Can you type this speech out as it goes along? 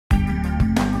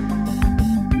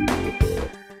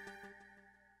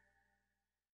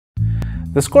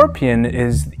The Scorpion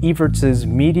is Evertz's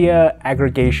media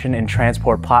aggregation and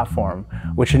transport platform,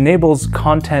 which enables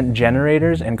content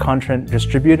generators and content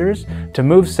distributors to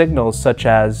move signals such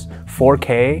as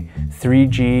 4K,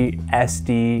 3G,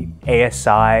 SD,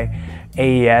 ASI,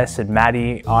 AES, and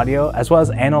MADI audio, as well as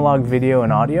analog video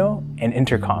and audio, and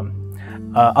intercom.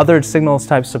 Other signals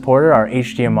types supported are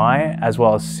HDMI, as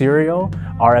well as serial,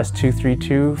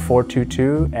 RS-232,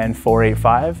 422, and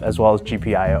 485, as well as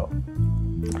GPIO.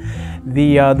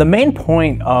 The main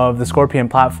point of the Scorpion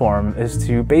platform is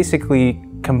to basically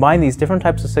combine these different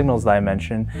types of signals that I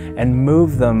mentioned and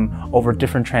move them over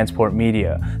different transport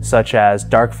media, such as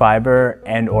dark fiber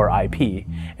and or IP.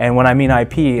 And when I mean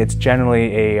IP, it's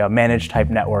generally a managed type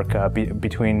network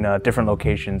between different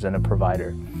locations and a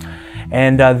provider.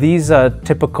 And these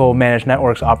typical managed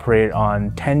networks operate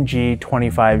on 10G,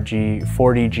 25G,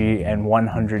 40G, and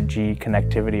 100G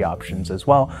connectivity options as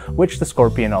well, which the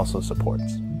Scorpion also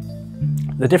supports.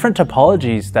 The different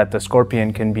topologies that the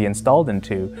Scorpion can be installed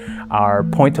into are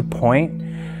point-to-point,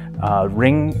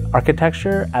 ring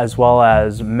architecture, as well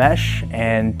as mesh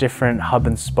and different hub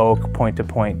and spoke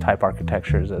point-to-point type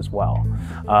architectures as well.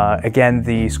 Again,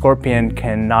 the Scorpion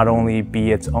can not only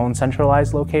be its own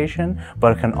centralized location,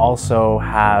 but it can also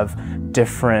have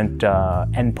different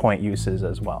endpoint uses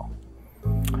as well.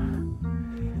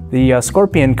 The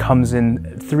Scorpion comes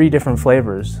in 3 different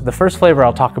flavors. The first flavor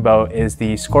I'll talk about is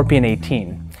the Scorpion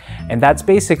 18, and that's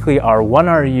basically our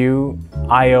 1RU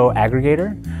I/O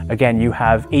aggregator. Again, you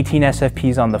have 18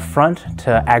 SFPs on the front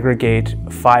to aggregate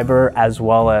fiber as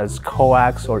well as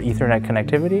coax or Ethernet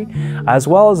connectivity, as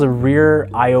well as the rear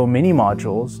I/O mini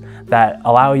modules that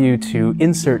allow you to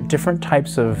insert different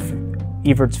types of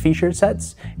Evertz feature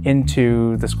sets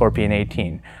into the Scorpion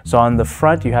 18. So on the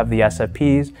front you have the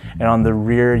SFPs, and on the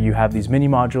rear you have these mini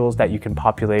modules that you can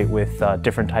populate with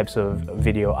different types of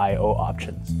video I/O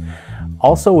options.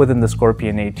 Also within the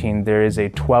Scorpion 18 there is a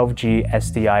 12G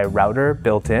SDI router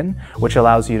built in, which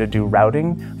allows you to do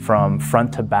routing from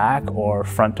front to back or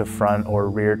front to front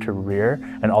or rear to rear,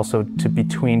 and also to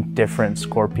between different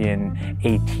Scorpion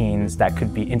 18s that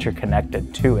could be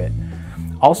interconnected to it.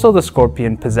 Also, the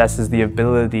Scorpion possesses the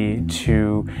ability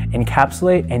to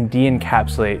encapsulate and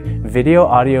de-encapsulate video,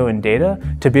 audio, and data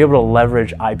to be able to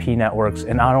leverage IP networks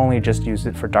and not only just use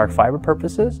it for dark fiber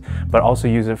purposes, but also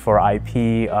use it for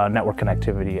IP network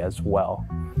connectivity as well.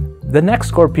 The next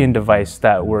Scorpion device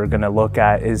that we're going to look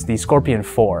at is the Scorpion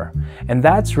 4, and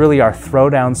that's really our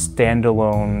throwdown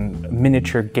standalone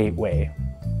miniature gateway.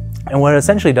 And what it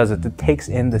essentially does is it takes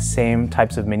in the same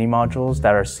types of mini modules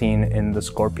that are seen in the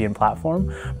Scorpion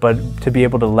platform, but to be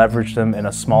able to leverage them in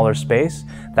a smaller space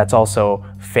that's also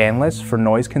fanless for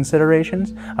noise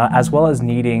considerations, as well as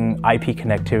needing IP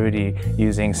connectivity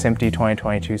using SMPTE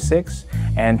 2022.6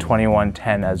 and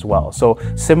 2110 as well. So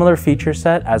similar feature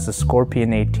set as the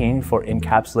Scorpion 18 for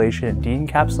encapsulation and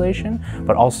de-encapsulation,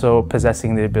 but also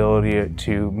possessing the ability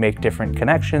to make different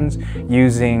connections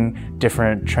using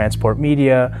different transport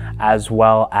media, as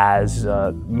well as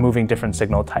moving different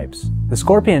signal types. The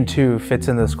Scorpion 2 fits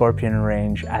in the Scorpion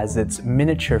range as its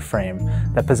miniature frame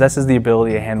that possesses the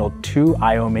ability to handle 2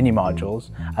 I/O mini modules,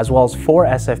 as well as 4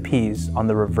 SFPs on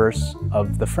the reverse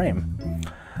of the frame.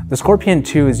 The Scorpion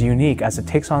 2 is unique as it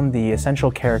takes on the essential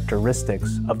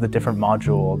characteristics of the different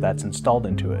module that's installed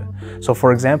into it. So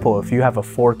for example, if you have a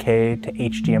 4K to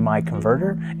HDMI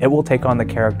converter, it will take on the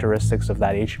characteristics of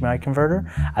that HDMI converter,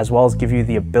 as well as give you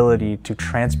the ability to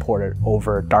transport it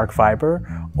over dark fiber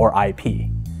or IP.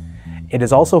 It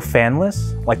is also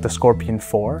fanless, like the Scorpion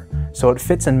 4, so it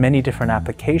fits in many different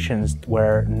applications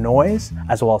where noise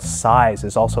as well as size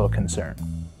is also a concern.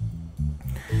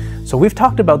 So we've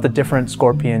talked about the different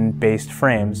Scorpion-based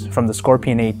frames from the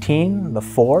Scorpion 18, the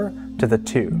 4, to the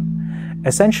 2.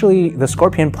 Essentially, the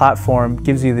Scorpion platform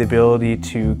gives you the ability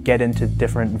to get into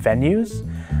different venues,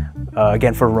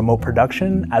 again for remote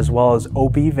production, as well as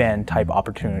OB-van type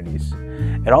opportunities.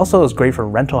 It also is great for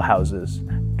rental houses,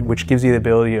 which gives you the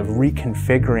ability of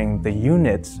reconfiguring the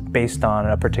units based on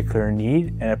a particular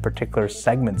need and a particular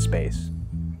segment space.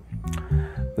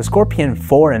 The Scorpion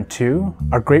 4 and 2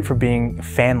 are great for being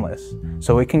fanless,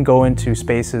 so it can go into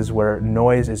spaces where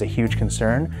noise is a huge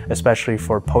concern, especially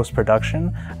for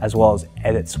post-production as well as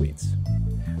edit suites.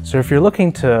 So if you're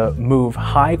looking to move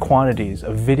high quantities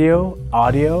of video,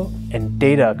 audio, and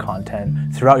data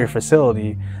content throughout your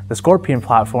facility, the Scorpion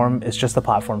platform is just the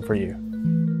platform for you.